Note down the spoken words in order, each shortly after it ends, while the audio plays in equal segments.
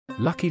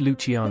Lucky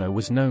Luciano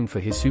was known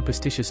for his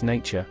superstitious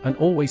nature and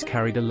always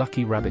carried a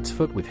lucky rabbit's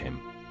foot with him.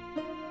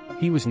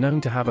 He was known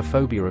to have a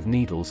phobia of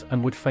needles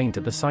and would faint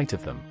at the sight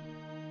of them.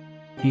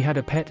 He had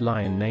a pet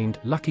lion named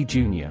Lucky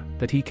Jr.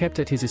 that he kept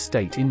at his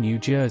estate in New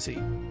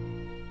Jersey.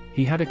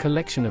 He had a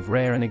collection of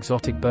rare and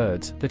exotic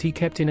birds that he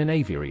kept in an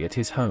aviary at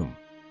his home.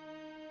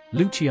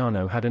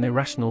 Luciano had an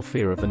irrational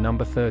fear of the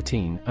number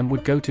 13 and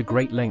would go to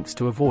great lengths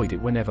to avoid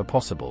it whenever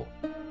possible.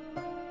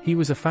 He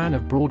was a fan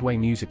of Broadway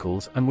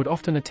musicals and would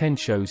often attend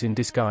shows in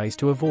disguise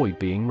to avoid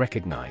being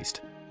recognized.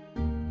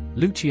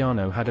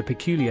 Luciano had a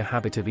peculiar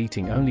habit of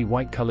eating only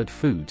white-colored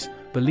foods,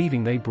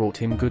 believing they brought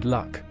him good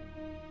luck.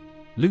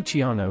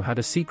 Luciano had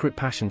a secret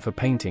passion for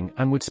painting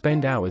and would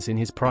spend hours in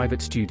his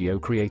private studio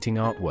creating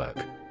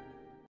artwork.